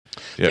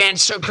Man,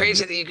 it's so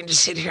crazy that you can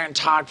just sit here and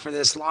talk for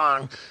this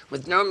long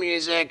with no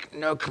music,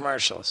 no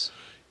commercials.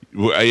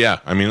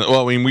 Yeah, I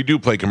mean, we do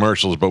play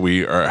commercials, but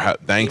we are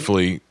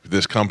thankfully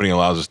this company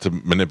allows us to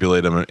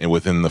manipulate them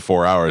within the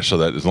 4 hours, so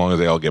that as long as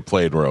they all get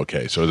played, we're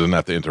okay. So it doesn't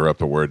have to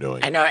interrupt what we're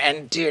doing. I know,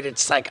 and dude,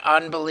 it's like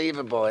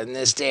unbelievable in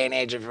this day and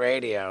age of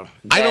radio.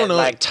 I don't know,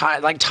 like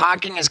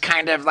talking is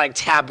kind of like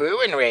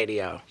taboo in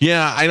radio.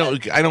 Yeah, I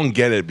don't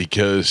get it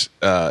because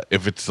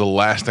if it's the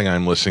last thing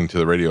I'm listening to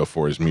the radio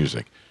for is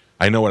music.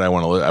 I know what I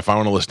want to. If I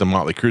want to listen to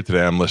Motley Crue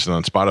today, I'm listening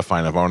on Spotify.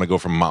 And if I want to go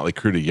from Motley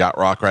Crue to Yacht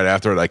Rock right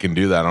after it, I can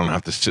do that. I don't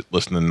have to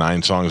listen to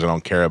 9 songs I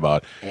don't care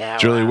about. Yeah,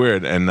 it's really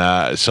weird. And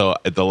so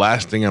the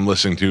last thing I'm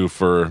listening to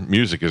for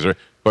music is there.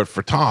 But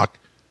for talk,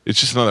 it's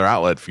just another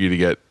outlet for you to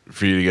get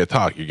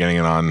talk. You're getting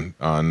it on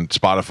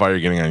Spotify. You're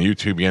getting it on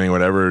YouTube. You're getting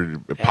whatever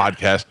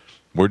podcast.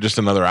 We're just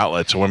another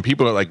outlet. So when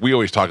people are like, we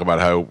always talk about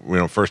how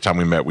first time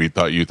we met, you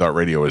thought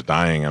radio was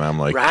dying, and I'm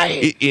like,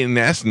 right. In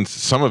essence,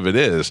 some of it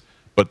is.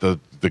 But the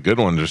good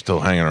ones are still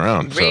hanging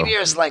around.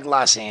 Radio's like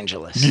Los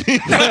Angeles. It's either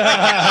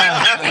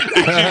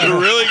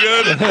really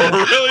good or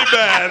really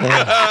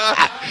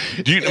bad.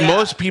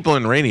 Most people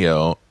in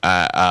radio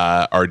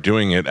are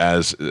doing it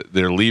as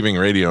they're leaving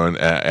radio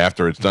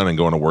after it's done and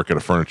going to work at a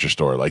furniture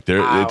store. Like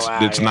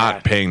it's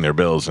not paying their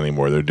bills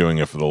anymore. They're doing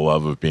it for the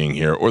love of being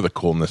here or the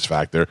coolness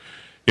factor.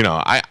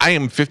 I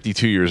am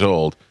 52 years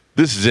old.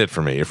 This is it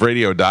for me. If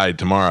radio died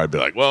tomorrow, I'd be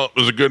like, well, it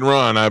was a good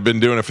run. I've been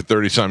doing it for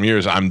 30-some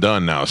years. I'm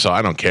done now, so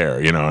I don't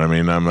care. You know what I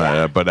mean?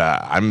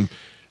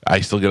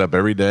 I still get up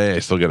every day. I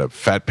still get a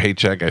fat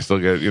paycheck. I still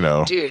get,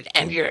 Dude,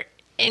 and you're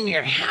in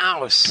your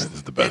house. This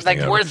is the best It's like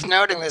thing worth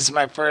noting. This is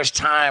my first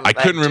time. I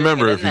couldn't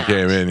remember if you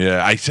came in.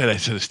 Yeah, I said,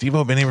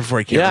 Steve-O been here before?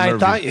 I can't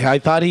remember. I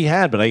thought he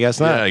had, but I guess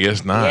not. Yeah, I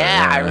guess not.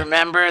 Yeah, I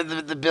remember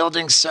the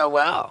building so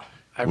well.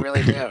 I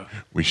really do.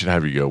 We should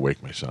have you go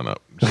wake my son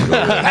up. Go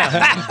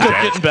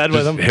get in bed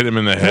with him. Hit him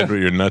in the head with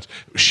your nuts.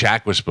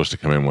 Shaq was supposed to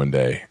come in one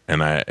day,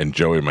 and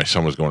Joey, my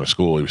son, was going to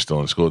school. He was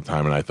still in school at the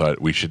time, and I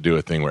thought we should do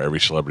a thing where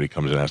every celebrity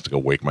comes in and has to go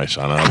wake my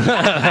son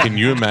up. Can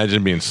you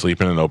imagine being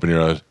sleeping and open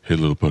your eyes? Hey,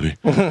 little buddy,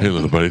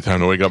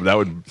 time to wake up. That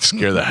would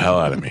scare the hell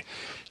out of me.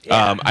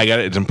 Yeah.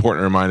 It's important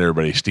to remind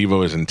everybody,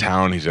 Steve-O is in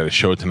town. He's got a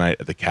show tonight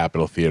at the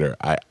Capitol Theater.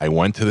 I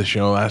went to the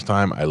show last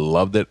time. I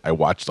loved it. I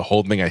watched the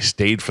whole thing. I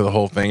stayed for the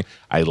whole thing.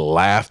 I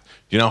laughed. Do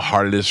you know how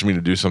hard it is for me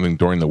to do something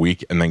during the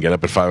week and then get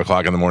up at 5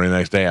 o'clock in the morning the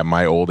next day at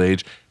my old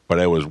age? But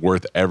it was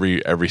worth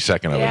every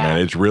second of it, man.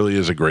 It really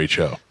is a great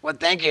show. Well,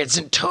 thank you. It's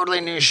a totally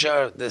new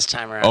show this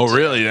time around. Oh,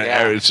 really?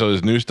 Yeah. So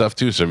there's new stuff,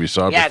 too. So have you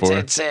saw it before? Yeah,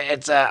 it's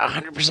a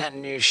 100%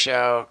 new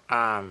show.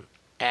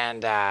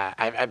 And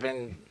I've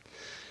been...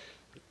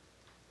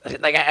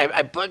 Like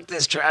I booked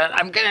this.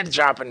 I'm gonna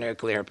drop a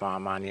nuclear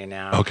bomb on you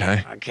now.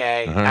 Okay.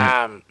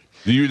 Right.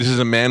 This is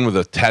a man with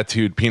a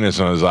tattooed penis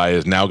on his eye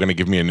is now going to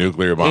give me a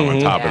nuclear bomb on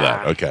top of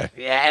that. Okay.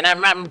 Yeah, and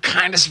I'm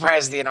kind of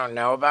surprised that you don't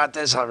know about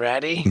this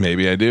already.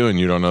 Maybe I do, and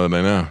you don't know that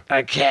I know.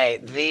 Okay.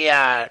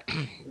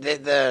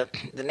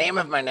 The name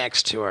of my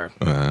next tour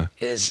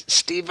is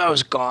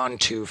Steve-O's Gone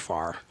Too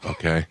Far.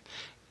 Okay.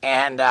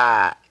 And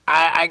I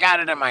got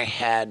it in my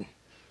head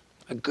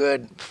a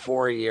good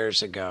 4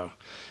 years ago.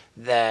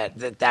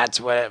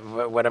 That's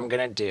what I'm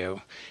gonna do,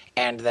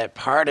 and that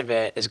part of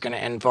it is gonna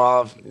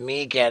involve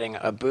me getting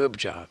a boob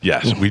job.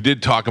 Yes, we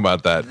did talk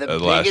about that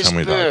last time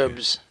we talked. The biggest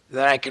boobs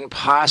that I can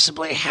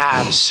possibly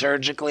have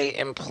surgically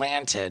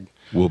implanted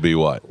will be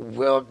what?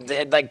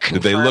 Did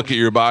they look at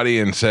your body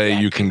and say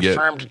you can get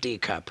confirmed D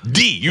cup?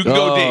 D, you can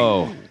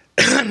go D.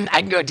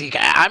 I can go D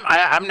cup.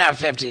 I'm now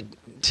 50.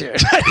 So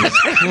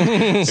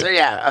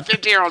yeah, a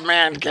 50-year-old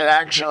man can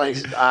actually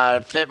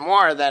fit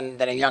more than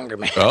a younger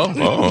man.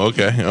 Oh,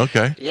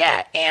 okay.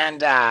 Yeah,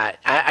 and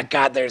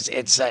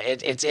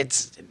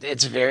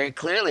it's very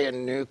clearly a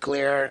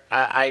nuclear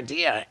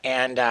idea,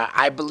 and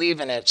I believe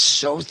in it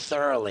so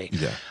thoroughly.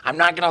 Yeah. I'm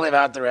not going to live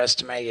out the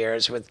rest of my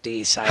years with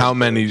D-size. How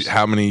long do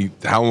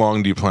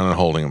you plan on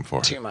holding them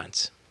for? 2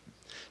 months.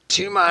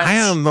 2 months. I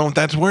don't know if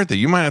that's worth it.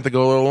 You might have to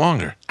go a little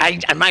longer. I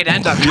might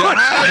end up.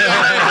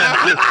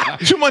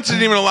 2 months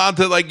isn't even allowed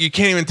to, you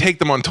can't even take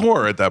them on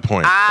tour at that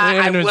point. They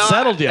haven't even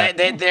settled yet.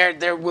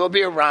 There will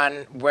be a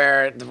run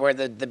where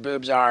the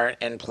boobs are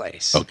in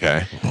place.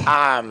 Okay.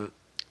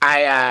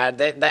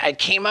 I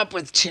came up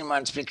with 2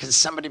 months because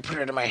somebody put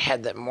it in my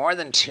head that more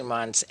than 2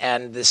 months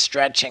and the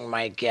stretching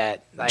might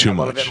get too a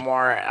little much. bit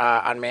more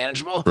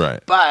unmanageable.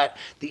 Right. But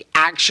the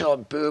actual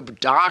boob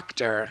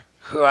doctor,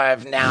 who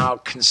I've now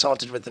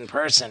consulted with in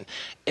person,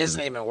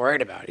 isn't even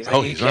worried about it. He's like,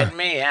 are you kidding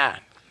me? Yeah.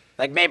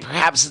 Maybe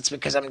perhaps it's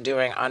because I'm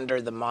doing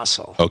under the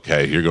muscle.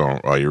 Okay, you're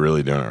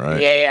really doing it,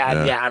 right?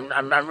 Yeah.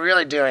 I'm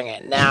really doing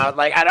it now.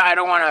 I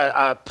don't want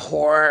to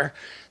pour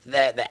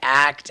the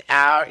act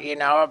out,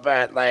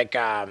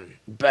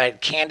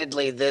 but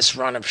candidly, this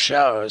run of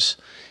shows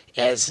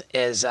is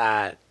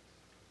I'm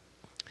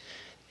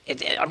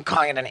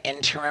calling it an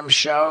interim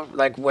show,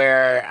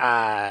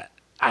 where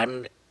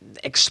I'm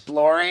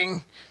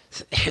exploring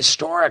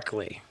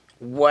historically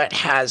what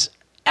has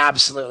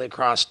absolutely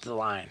crossed the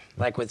line,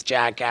 like with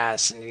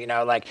Jackass, and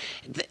like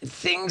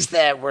things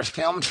that were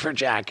filmed for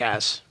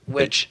Jackass,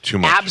 which Too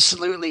much.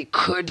 absolutely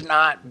could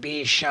not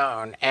be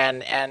shown,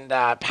 and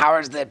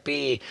powers that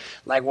be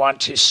like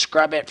want to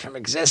scrub it from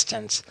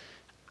existence.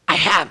 I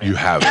have it. You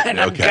have it. And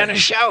I'm Okay. gonna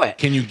show it.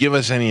 Can you give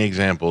us any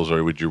examples,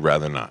 or would you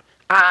rather not?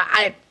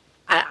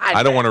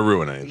 I don't want to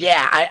ruin anything.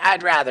 Yeah,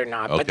 I'd rather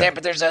not. Okay.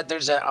 But there's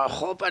a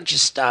whole bunch of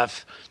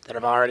stuff that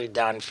I've already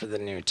done for the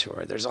new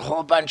tour. There's a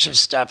whole bunch of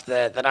stuff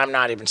that I'm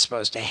not even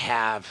supposed to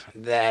have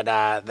that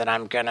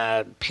I'm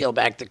gonna peel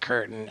back the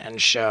curtain and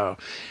show.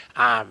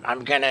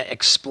 I'm gonna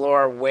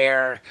explore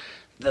where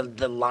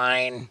the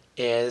line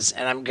is,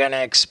 and I'm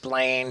gonna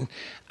explain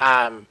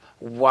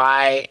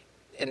why,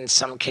 in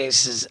some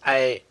cases,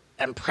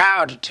 I'm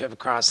proud to have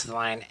crossed the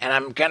line, and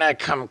I'm going to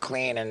come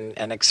clean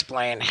and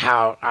explain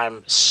how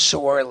I'm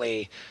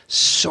sorely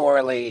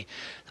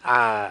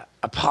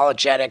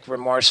apologetic,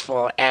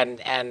 remorseful,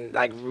 and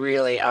like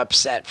really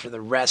upset for the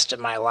rest of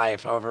my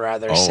life over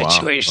other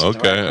situations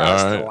Okay. where I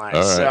crossed All the right. line.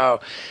 All right.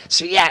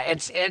 So yeah,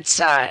 it's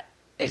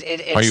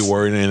Are you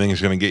worried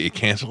anything's going to get you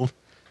canceled?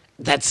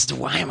 That's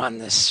why I'm on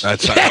this.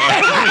 That's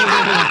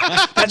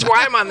That's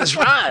why I'm on this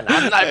run.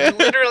 I'm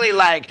literally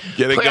like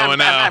Get it going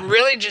now. I'm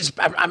really just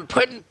I'm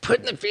putting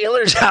the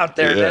feelers out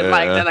there. Yeah.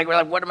 That like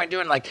what am I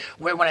doing? Like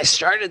when I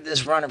started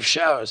this run of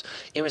shows,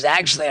 it was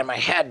actually in my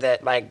head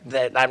that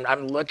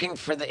I'm looking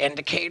for the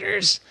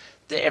indicators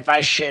that if I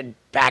should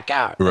back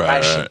out, if I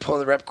should pull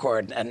the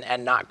ripcord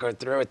and not go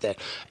through with it.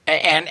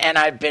 And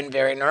I've been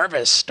very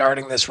nervous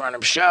starting this run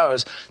of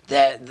shows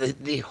that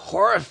the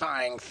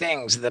horrifying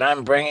things that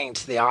I'm bringing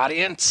to the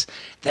audience,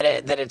 that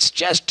it's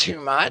just too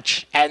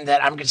much, and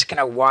that I'm just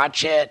gonna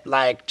watch it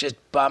like just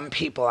bum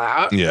people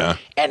out. Yeah.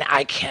 And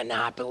I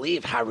cannot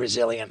believe how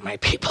resilient my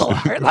people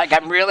are. Like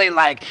I'm really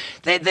like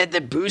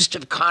the boost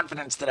of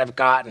confidence that I've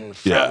gotten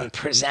from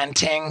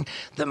presenting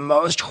the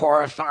most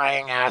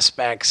horrifying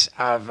aspects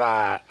of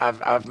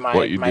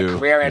my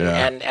career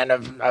and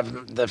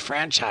of the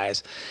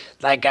franchise.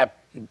 Like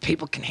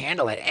people can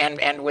handle it,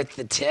 and with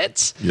the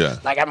tits,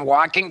 like I'm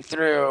walking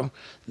through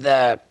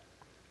the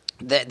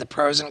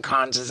pros and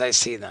cons as I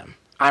see them.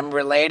 I'm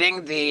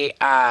relating the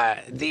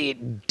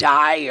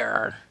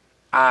dire,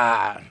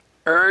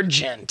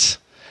 urgent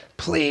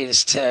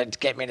pleas to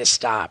get me to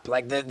stop,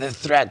 like the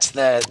threats,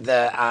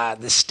 the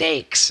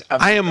stakes.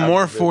 I am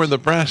more for the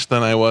breast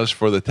than I was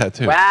for the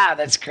tattoo. Wow,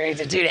 that's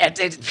crazy, dude.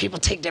 People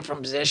take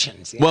different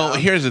positions. Well,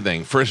 here's the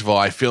thing. First of all,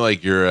 I feel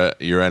like you're at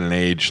an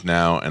age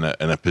now and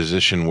a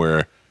position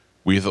where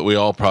we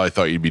all probably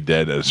thought you'd be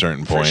dead at a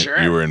certain point. For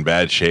sure. You were in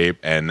bad shape,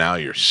 and now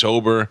you're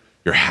sober.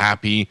 You're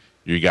happy.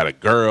 You got a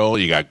girl.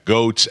 You got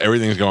goats.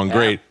 Everything's going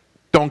great.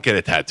 Don't get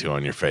a tattoo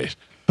on your face.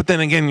 But then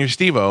again, you're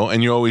Steve-O,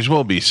 and you always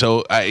will be,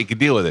 so I could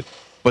deal with it.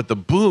 But the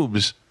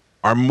boobs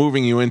are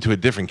moving you into a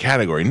different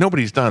category.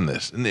 Nobody's done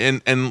this,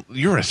 and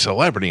you're a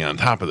celebrity on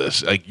top of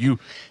this. Like you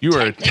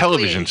are a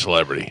television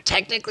celebrity.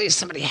 Technically,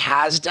 somebody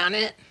has done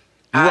it.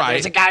 Right.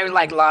 There's a guy who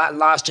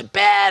lost a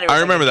bet.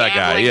 I remember that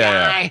guy.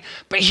 Yeah.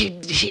 But he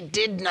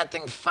did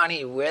nothing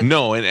funny with.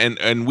 No,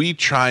 and we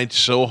tried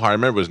so hard. I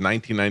remember it was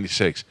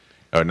 1996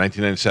 or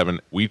 1997.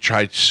 We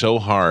tried so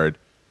hard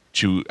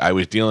I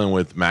was dealing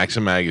with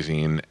Maxim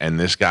Magazine and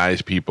this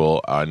guy's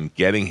people on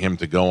getting him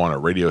to go on a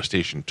radio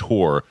station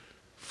tour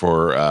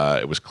for,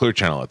 it was Clear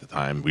Channel at the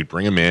time. We'd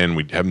bring him in,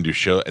 we'd have him do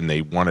show, and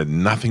they wanted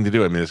nothing to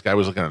do. I mean, this guy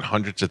was looking at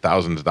hundreds of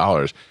thousands of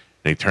dollars,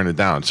 and he turned it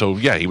down. So,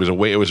 yeah, he was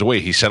away. It was away.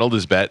 He settled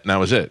his bet, and that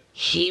was it.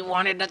 He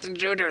wanted nothing to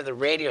do with it, or the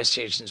radio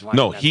stations wanted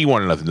No, he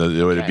wanted nothing to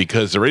do with it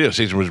because the radio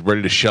station was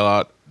ready to shell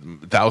out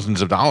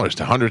thousands of dollars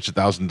to hundreds of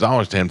thousands of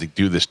dollars to him to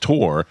do this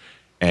tour.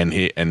 And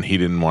he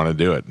didn't want to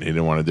do it. He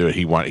didn't want to do it.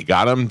 He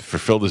got him,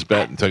 fulfilled his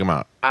bet, and took him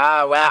out.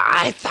 Well,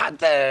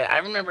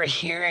 I remember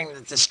hearing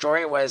that the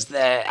story was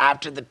that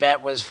after the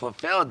bet was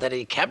fulfilled, that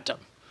he kept him.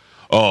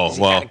 Oh, He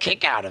well, got a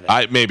kick out of it.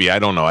 I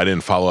don't know. I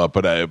didn't follow up,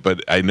 but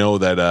I know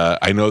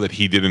that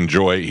he did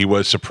enjoy. He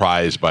was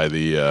surprised by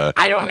the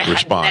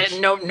response.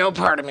 No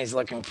part of me is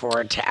looking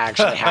forward to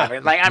actually having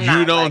it. Like I'm not.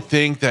 You don't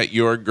think that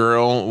your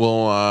girl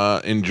will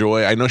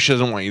enjoy? I know she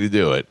doesn't want you to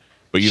do it.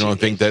 But you don't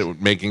think that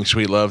making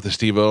sweet love to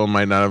Steve-O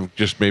might not have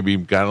just maybe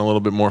gotten a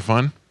little bit more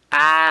fun?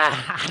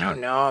 I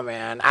don't know,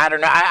 man. I don't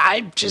know.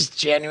 I just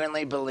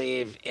genuinely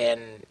believe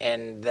in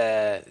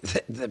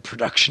the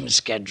production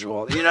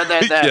schedule. You know,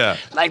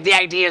 like the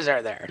ideas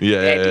are there. Yeah,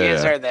 the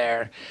ideas are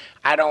there.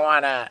 I don't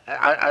want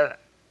to.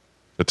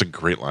 That's a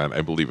great line.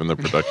 I believe in the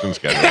production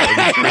schedule.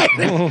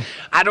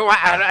 I don't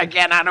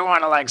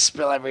want to like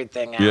spill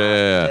everything out.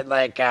 Yeah.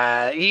 Like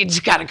you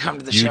just got to come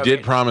to the show. You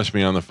did promise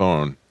me on the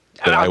phone.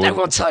 I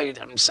will tell you.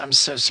 I'm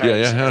so sorry.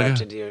 Yeah.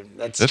 Interrupted you.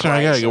 That's all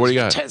right. Yeah. What do you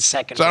got? It's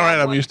all right.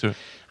 I'm used to it.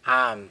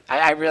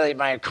 I really,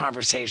 my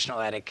conversational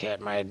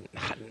etiquette,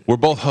 We're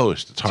both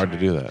hosts. It's hard to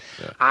do that.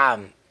 Yeah.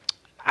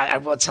 I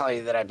will tell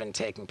you that I've been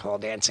taking pole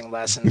dancing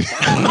lessons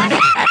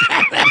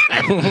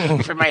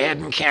for my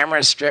hidden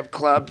camera strip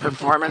club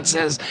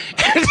performances,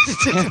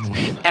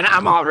 and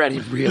I'm already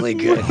really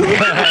good.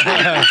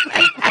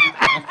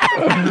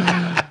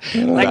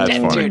 Like, That's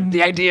funny. dude,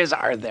 the ideas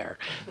are there.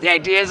 The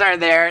ideas are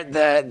there.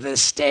 The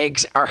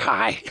stakes are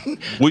high.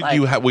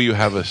 Will you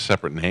have a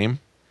separate name?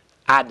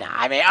 No,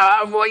 I mean,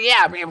 well,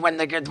 yeah. I mean, when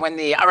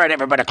the all right,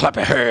 everybody, clap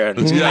your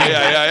hands.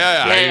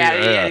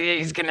 Yeah.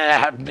 He's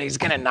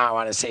gonna not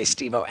want to say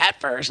Steve-O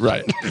at first.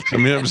 Right. I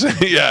mean, I'm saying,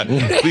 yeah.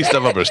 Please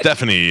step up, or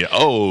Stephanie.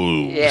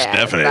 Oh, Yeah,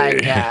 Stephanie.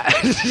 like,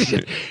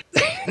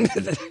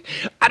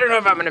 I don't know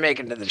if I'm gonna make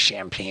it to the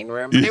champagne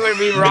room, but it would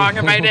be wrong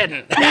if I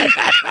didn't.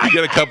 You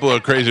get a couple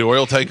of crazy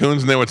oil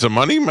tycoons in there with some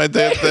money. Might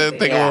they think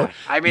Yeah.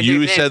 I mean, you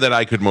dude, said that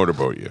I could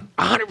motorboat you.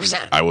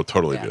 100%. I will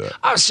totally do that.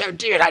 Oh, so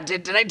dude,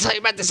 did I tell you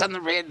about this on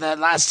the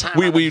last time?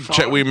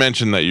 We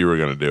mentioned that you were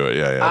going to do it.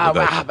 Yeah. Oh,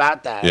 how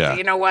about that? Yeah.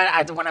 You know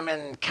what? When I'm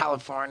in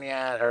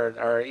California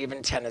or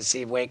even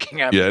Tennessee,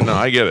 waking up. Yeah, no,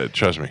 I get it.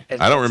 Trust me.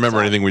 I don't remember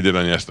anything we did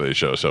on yesterday's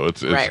show, so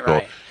it's Right, cool.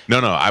 right. No,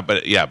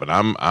 but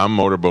I'm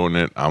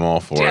motorboating it. I'm all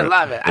for Dude, it. I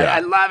love it. Yeah. I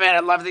love it. I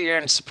love that you're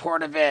in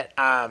support of it.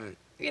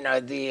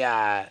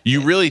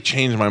 You really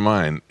changed my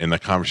mind in the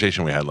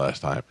conversation we had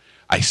last time.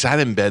 I sat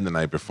in bed the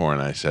night before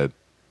and I said,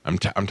 I'm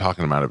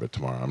talking him out of it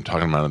tomorrow. I'm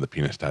talking him out of the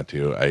penis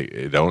tattoo.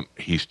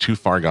 He's too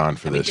far gone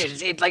for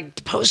this.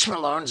 Like Post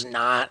Malone's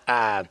not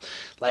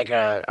like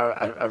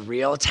a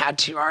real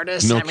tattoo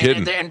artist. No I mean,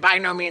 kidding. and by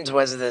no means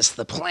was this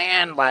the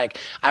plan. Like,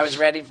 I was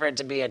ready for it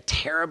to be a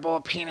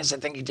terrible penis. I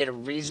think he did a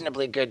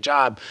reasonably good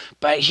job,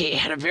 but he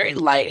had a very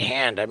light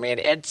hand. I mean,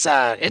 it's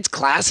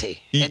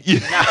classy. It's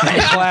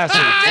classy.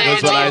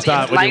 That's what I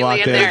thought when you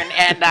walked in. There.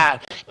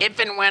 And if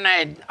and when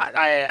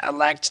I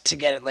elect to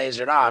get it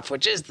lasered off,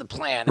 which is the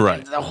plan. I mean,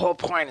 Right. the whole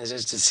point is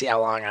just to see how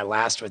long I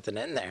last with it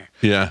in there.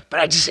 Yeah.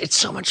 But it's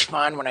so much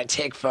fun when I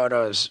take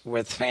photos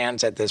with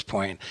fans at this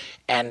point,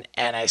 and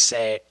I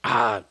say,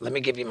 let me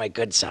give you my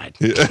good side.